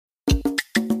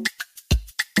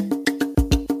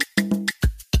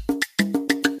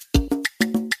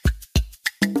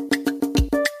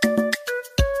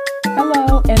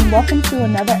welcome to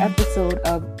another episode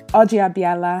of Ojia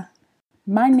Biala.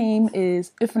 My name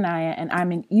is Ifunanya and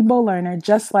I'm an Igbo learner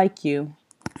just like you.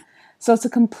 So to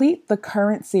complete the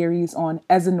current series on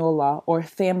Ezinola or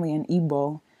family in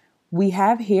Igbo, we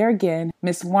have here again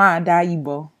Miss Wanda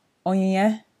Igbo.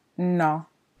 Onye? No.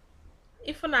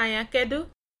 Ifunanya kedu?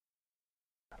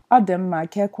 Ọ dị mma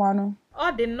kekwanụ.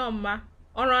 Ọ dị nnọọ mma.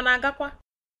 Ọrụ ọ na-agakwa?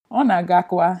 Ọ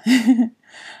na-agakwa.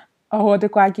 Ọ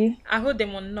dịkwa gị? Ahụ dị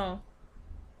m nnọọ.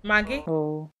 Ma gị?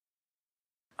 Oh.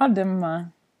 Ọ dị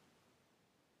mma.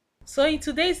 So in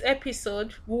today's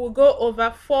episode, we will go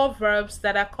over 4 verbs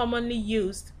that are commonly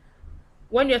used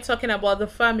when you're talking about the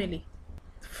family.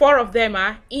 4 of them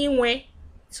are inwe,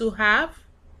 to have,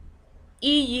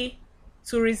 iyi,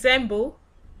 to resemble,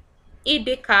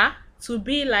 idika, to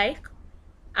be like,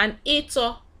 and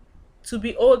ito, to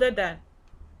be older than.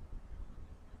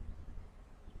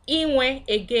 Inwe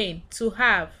again, to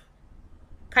have.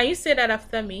 Can you say that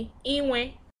after me?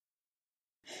 Inwe.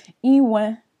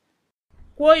 Iwe.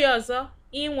 Kwuo ya ọzọ.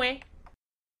 Inwe.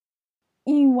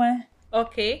 Iwe.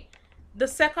 Okay. The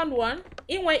second one,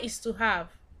 inwe is to have.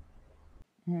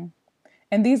 Mm-hmm.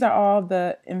 And these are all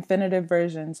the infinitive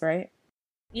versions, right?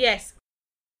 Yes.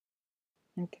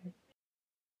 Okay.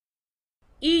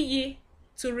 Iyi,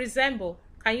 to resemble.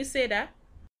 Can you say that?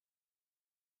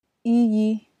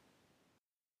 Iyi.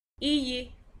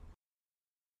 Iyi.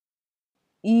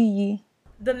 Iyi.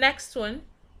 The next one,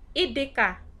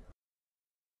 idika.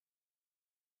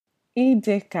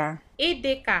 Idika.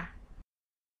 Idika.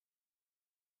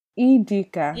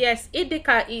 Idika. Yes,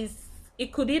 idika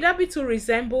it could either be to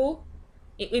resemble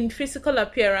in physical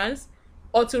appearance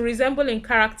or to resemble in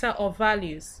character or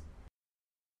values.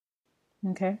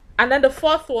 Okay. And then the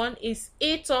fourth one is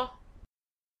ito.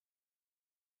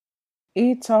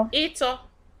 Ito. Ito.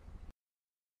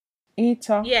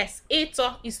 Ito. Yes,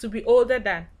 ito is to be older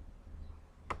than.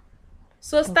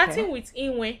 So starting with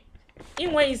inwe.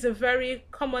 Inwe is a very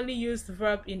commonly used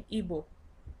verb in Igbo.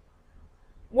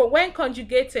 Well, when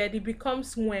conjugated, it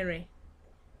becomes nwere.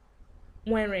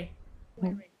 Nwere.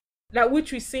 Like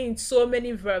which we see in so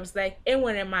many verbs like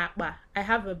enwere m akpa, I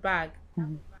have a bag.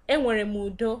 Enwere m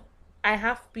udo, I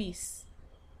have peace.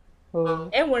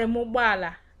 Enwere m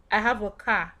ụgbọala, I have a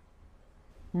car.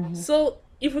 So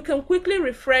if we can quickly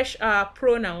refresh our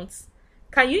pronouns,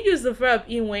 can you use the verb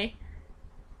inwe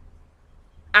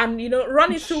and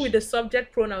run it through with the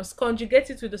subject pronouns, conjugate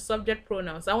it with the subject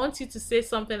pronouns? I want you to say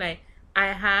something like I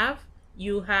have,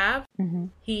 you have,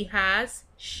 he has,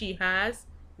 she has,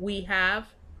 we have,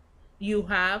 you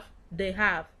have, they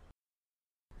have.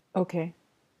 Okay.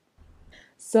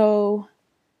 So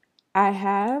I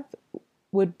have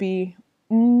would be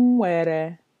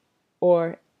nwere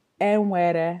or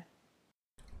enwere.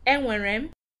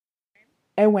 Enwerem.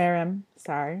 Enwerem,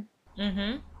 sorry.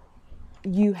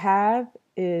 You have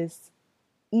is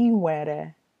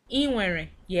inwere. Inwere,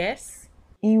 yes.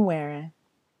 Inwere.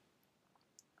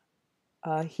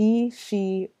 He,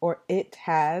 she, or it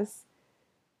has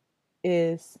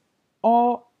is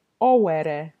owere.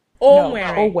 Onwere.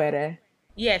 No, owere.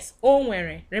 Yes,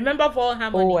 onwere. Remember vowel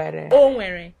harmony. Owere.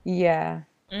 Onwere. Yeah.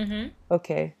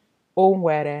 Okay.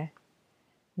 Onwere.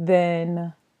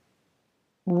 Then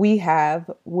we have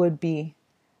would be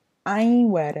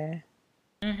ainwere.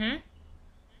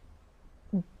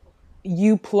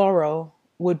 You plural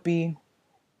would be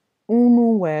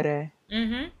unuwere.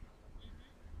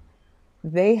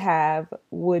 They have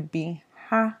would be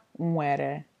ha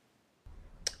nwere.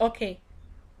 Okay.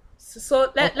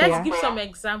 So let's give some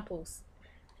examples.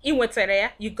 Inwetere ya,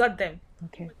 you got them.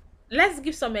 Okay. Let's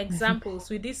give some examples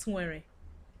with this nwere.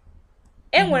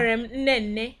 Enwere m nne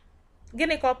nne.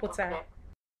 Gịnị ka ọ pụtara?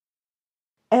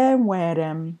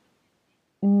 Enwere m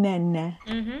nne.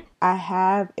 I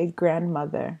have a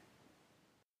grandmother.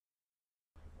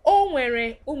 O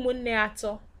nwere ụmụnne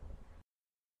atọ.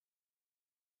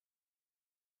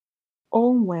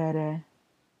 O nwere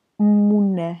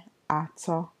ụmụnne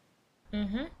atọ.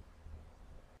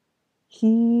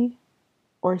 He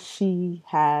or she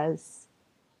has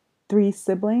 3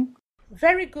 siblings.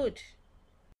 Very good.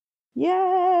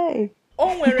 Yay! O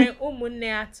nwere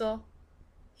ụmụnne atọ.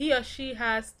 He or she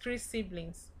has 3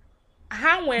 siblings.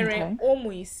 Ha nwere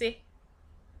ụmụ ise.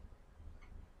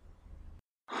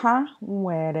 Ha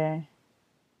nwere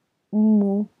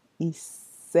ụmụ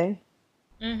ise.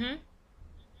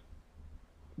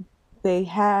 They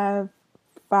have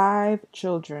 5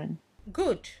 children.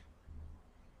 Good.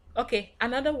 Okay,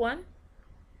 another one.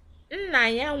 Nna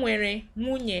ya nwere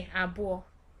nwunye abụọ.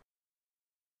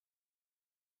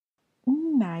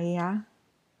 Nna ya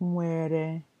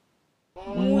nwere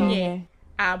nwunye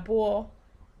abụọ.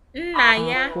 Nna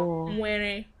ya abụọ.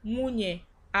 nwere nwunye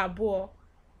Abụọ.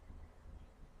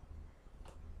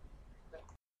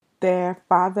 Their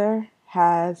father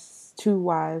has 2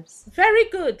 wives. Very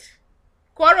good.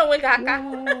 Kụọrọ onwe gị aka.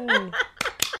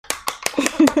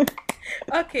 Yay.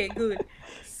 Okay, good.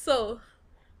 So,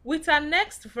 with our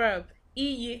next verb,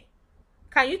 iyi,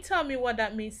 can you tell me what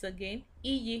that means again?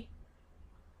 Iyi.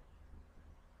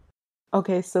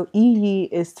 Okay, so iyi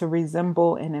is to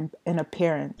resemble in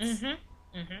appearance.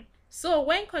 So,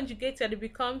 when conjugated, it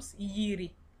becomes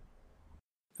yiri.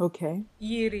 Okay.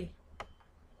 Yiri.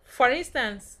 For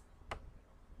instance,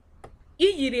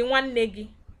 iyiri nwanne gị.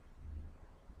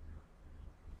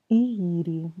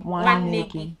 Iyiri nwanne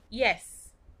gị.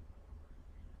 Yes.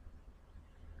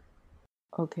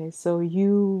 Okay, so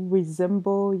you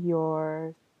resemble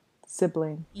your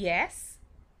sibling. Yes.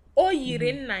 O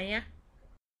yiri nna ya.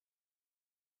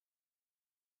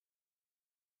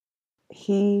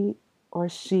 He or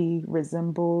she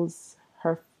resembles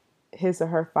his or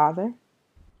her father.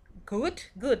 Good.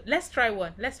 Let's try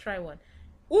one.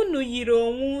 Unu yiri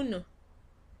onwe unu.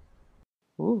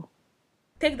 Ooh.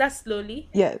 Take that slowly.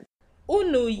 Yes.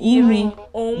 Unu yiri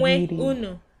onwe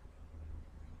unu.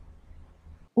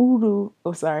 Unu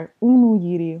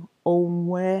yiri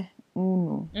onwe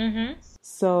unu.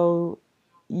 So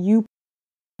you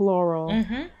plural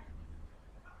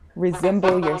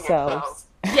resemble yourselves.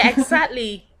 Yeah,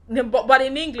 exactly. But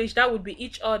in English, that would be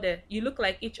each other. You look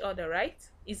like each other, right?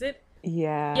 Is it?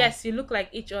 Yeah. Yes, you look like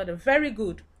each other. Very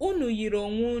good. Unu yiri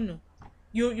onwe unu.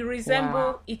 You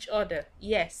resemble each other.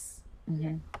 Yes.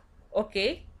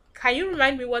 Okay. Can you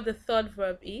remind me what the third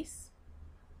verb is?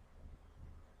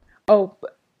 Oh,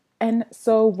 and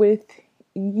so with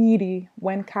yiri,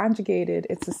 when conjugated,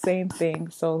 it's the same thing.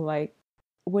 So like,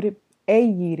 would it a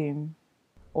yirim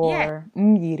or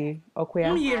yiri? Okay.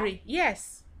 Yiri,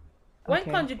 yes. When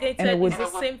conjugated, it's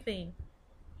the same thing.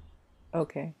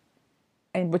 Okay.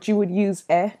 But you would use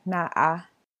not a.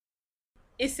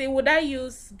 Would I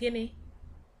use guinea?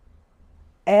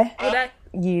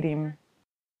 Yirim.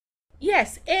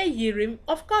 Yes, yirim.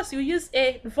 Of course, you use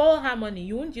vowel harmony.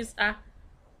 You won't use a.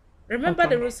 Remember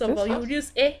the rules of vowel. You would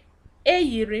use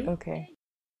yirim. Okay.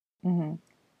 And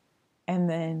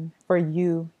then for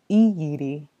you,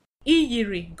 yiri.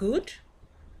 Yiri, good.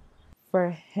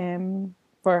 For him,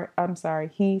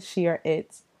 he, she, or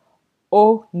it,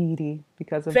 o yiri,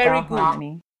 because of vowel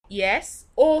harmony. Yes,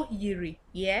 o yiri,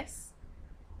 yes.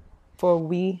 For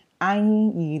we,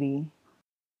 ayin yiri.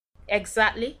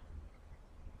 Exactly.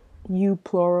 You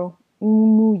plural,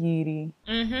 unu yiri.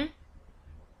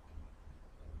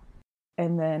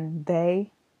 And then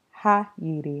they, ha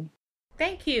yiri.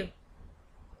 Thank you.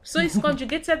 So it's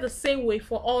conjugated the same way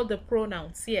for all the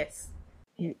pronouns, yes.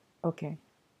 Okay.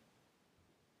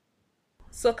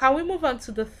 So can we move on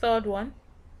to the third one?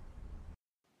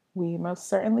 We most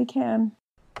certainly can.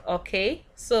 Okay,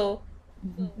 so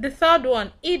the third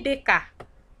one, ideka.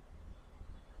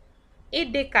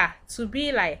 Ideka, to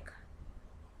be like.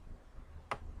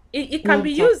 It can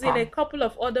be used in a couple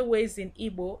of other ways in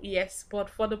Igbo, yes, but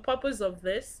for the purpose of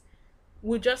this,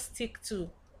 we'll just stick to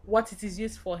what it is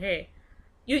used for here.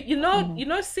 You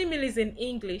know similes in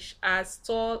English as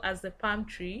tall as the palm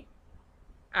tree,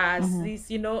 as this,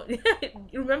 you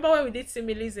remember when we did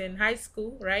similes in high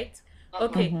school, right?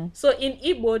 Okay, so in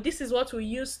Igbo, this is what we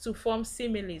use to form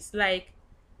similes, like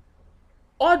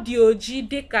odioji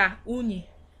deka uni.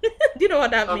 Do you know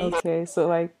what that means? Okay, so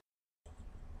like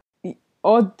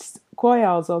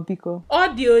koyals or biko.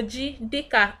 Odioji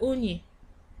deka uni.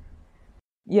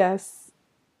 Yes.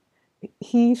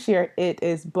 He, she, or it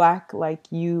is black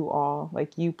like you all,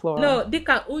 like you plural. No,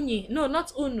 deka uni. No,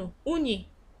 not unu. Uni.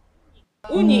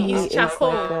 Uni is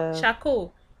charcoal. Like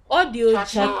charcoal.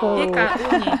 Odioji deka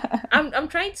uni. I'm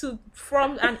trying to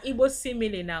form an Igbo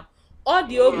simile now.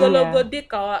 Audio gologo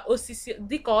dika osisi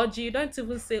dika oji. You don't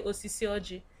even say osisi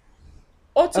oji.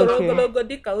 Otoro gologo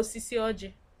dika osisi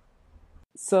oji.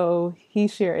 So he,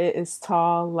 she, or it is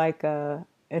tall like an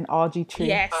algae tree.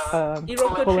 Yes.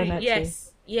 Iroko tree.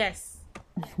 Yes. Yes.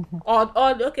 or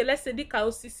okay, let's say dika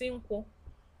osisi nkwụ.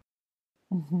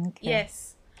 Okay.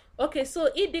 Yes. Okay, so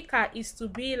idika is to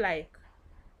be like,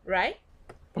 right?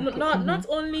 Okay. Not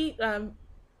only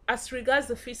as regards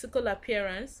the physical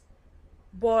appearance,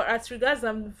 but as regards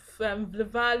the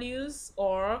values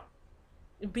or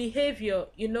behavior.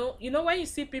 You know when you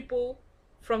see people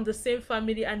from the same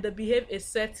family and they behave a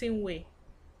certain way,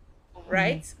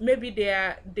 right? Maybe they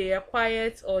are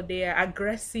quiet, or they are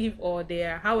aggressive, or they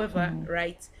are however,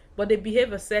 right? But they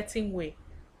behave a certain way.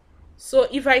 So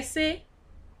if I say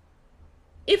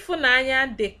Ifunanya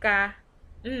deka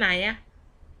nnaya.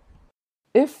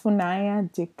 Ifunanya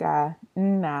deka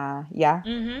nna ya.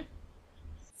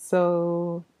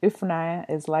 So Ifunanya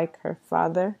is like her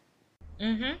father.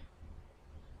 Mhm.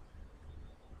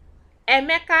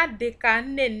 Emeka dị ka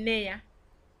nne nne ya.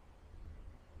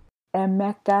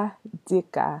 Emeka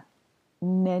dika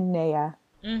neneya.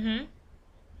 Mhm.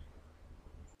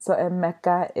 So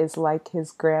Emeka is like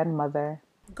his grandmother.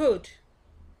 Good.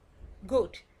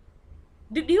 Good.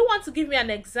 Do you want to give me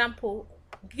an example?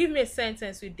 Give me a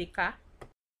sentence with dịka.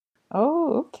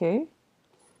 Oh, okay.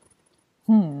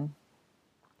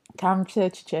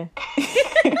 Kamchechiche.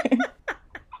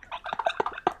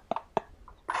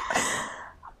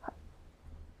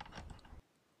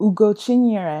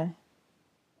 Ugochinyere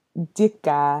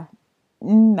dika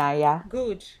nnaya.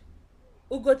 Good.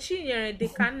 Ugochinyere dị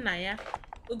ka nna ya.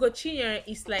 Ugochinyere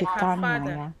is like her Dika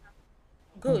father. nnaya.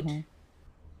 Good.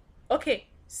 Okay,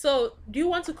 so do you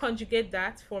want to conjugate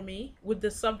that for me with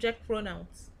the subject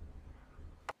pronouns?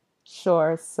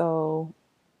 Sure. So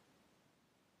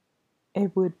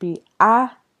it would be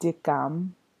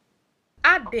adikam.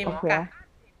 Ademka. Okay.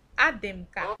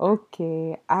 Ademka.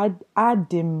 Okay.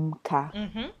 Adimka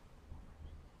Mm-hmm.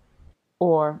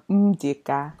 or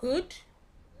mdika. Good.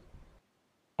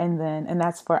 And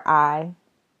that's for I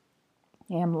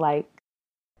am like.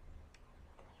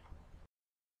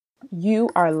 You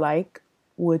are like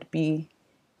would be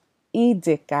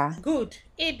idika. Good.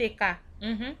 Ideka.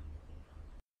 Mm-hmm.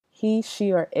 He,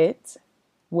 she, or it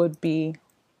would be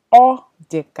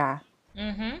odika.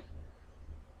 Mm-hmm.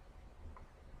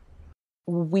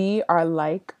 We are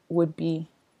like would be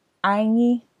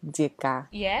anyị dika.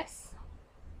 Yes.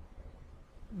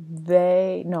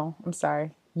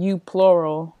 You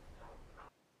plural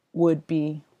would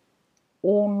be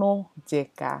unu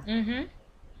dika. Mm-hmm.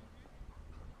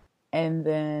 And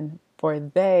then for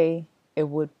they, it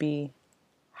would be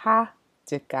ha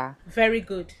dika. Very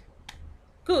good.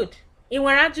 Good. Ị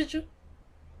nwere ajụjụ?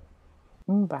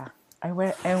 Mba,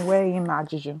 enweghị m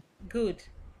ajụjụ. Good.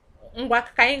 Ngwa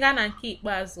ka anyị gaa na nke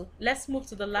ikpeazụ. Let's move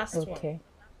to the last one. Okay.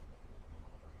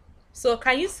 So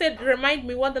can you remind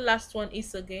me what the last one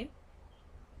is again?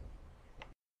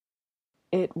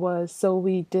 So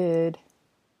we did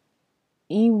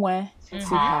iwe to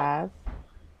have,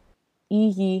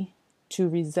 iyi to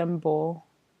resemble,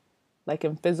 like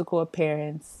in physical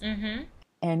appearance,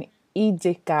 and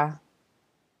idika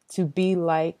to be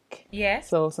like. Yes.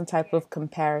 So some type of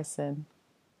comparison.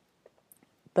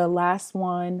 The last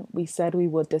one we said we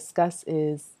would discuss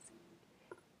is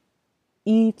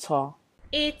ito.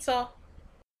 Ito.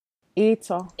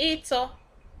 Ito. Ito.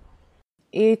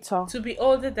 Ito. To be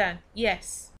older than.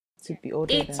 Yes. To be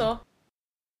older Ito. than.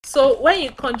 So when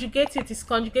you conjugate it, it's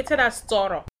conjugated as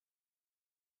toro.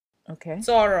 Okay.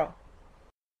 Toro.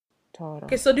 Toro.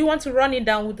 Okay, so do you want to run it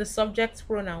down with the subject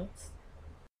pronouns?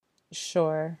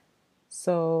 Sure.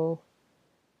 So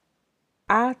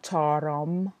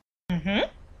atorom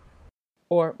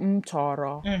or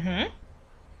mtoro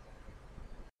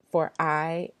for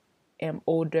I am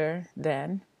older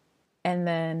than. And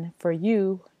then for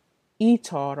you,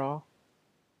 itoro,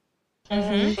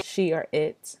 he, she, or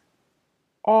it,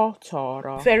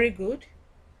 otoro. Very good.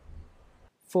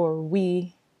 For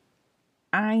we,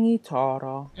 anyị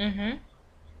toro.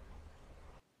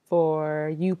 For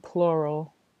you,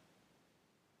 plural,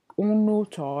 unu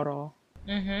toro.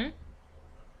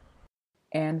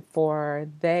 And for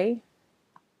they,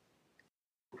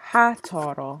 ha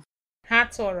toro. Ha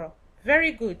toro.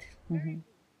 Very good.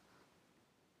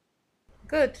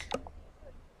 Good.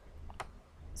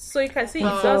 So you can see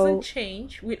it doesn't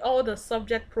change with all the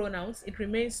subject pronouns. It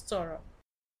remains toro.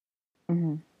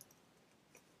 And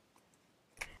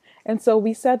so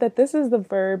we said that this is the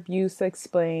verb used to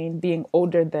explain being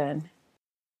older than.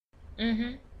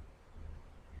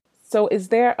 So is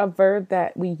there a verb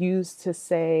that we use to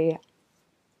say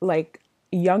like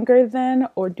younger than,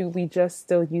 or do we just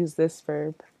still use this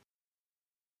verb?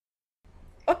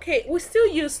 Okay, we still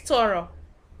use toro.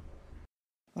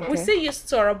 Okay. We still use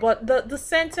toro, but the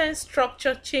sentence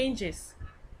structure changes.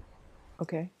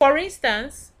 Okay. For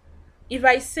instance, if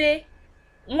I say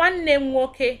nwanne m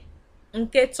nwoke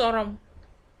nke tọrọ m,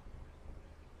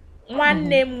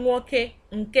 nwanne m nwoke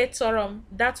nke tọrọ m,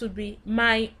 that would be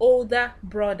my older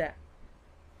brother.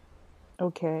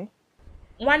 Okay.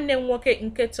 Nwanne m nwoke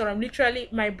nke tọrọ m, literally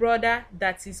my brother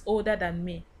that is older than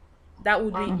me. That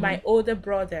would be my older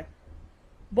brother.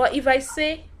 But if I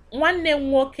say nwanne m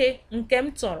nwoke nke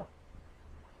m tọrọ,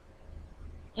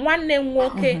 nwanne m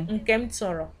nwoke nke m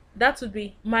tọrọ, that would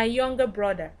be my younger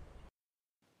brother.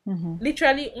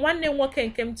 Literally, nwanne m nwoke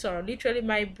nke m tọrọ, literally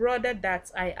my brother that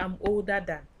I am older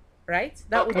than, right?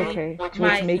 That would be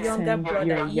my younger brother.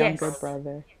 Your younger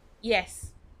brother.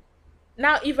 Yes.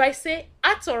 Now, if I say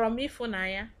atọrọ m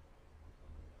Ifunanya,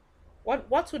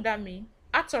 What would that mean?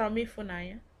 Atọrọ m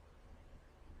ịfụnanya.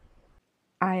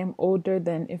 I am older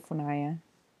than Ifunaya.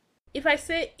 If I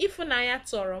say ịfụnanya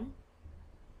tọrọ m,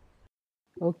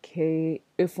 Okay,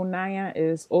 Ifunaya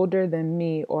is older than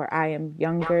me, or I am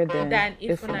younger than ịfụnanya.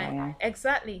 Ifunaya.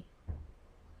 Exactly.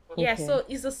 Yeah, Okay. so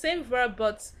it's the same verb,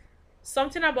 but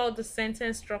something about the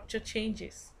sentence structure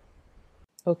changes.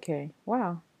 Okay.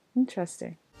 Wow.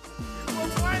 Interesting.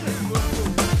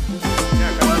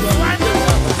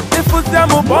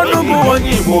 Ịfụsiamụ bụ ọnụ bụ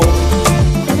onye Igbo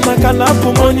maka na abụ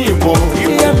m onye Igbo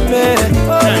ihe mme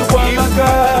Igbo amaka.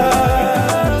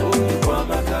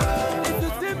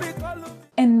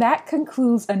 And that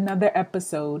concludes another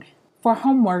episode. For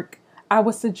homework, I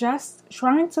would suggest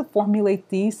trying to formulate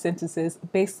these sentences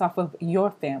based off of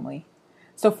your family.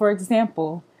 So, for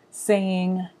example,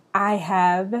 saying, I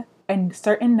have a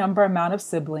certain amount of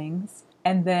siblings,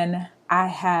 and then I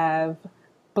have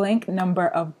blank number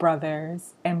of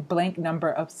brothers and blank number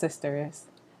of sisters.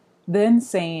 Then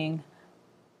saying,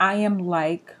 I am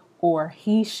like, or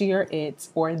he, she, or it,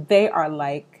 or they are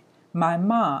like my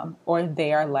mom, or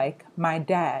they are like my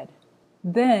dad.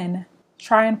 Then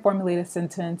try and formulate a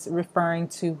sentence referring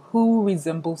to who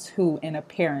resembles who in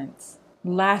appearance.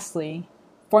 Lastly,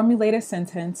 formulate a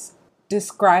sentence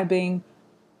describing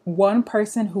one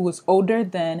person who is older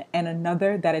than and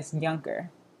another that is younger.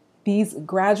 These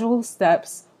gradual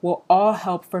steps will all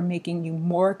help for making you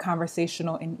more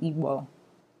conversational in Igbo.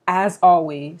 As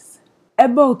always,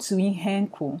 ebe otu ihe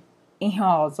nkwu, ihe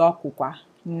ọzọ kwukwa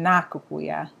n'akụkụ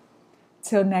ya.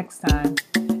 Till next time,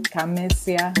 ka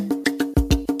mesịa.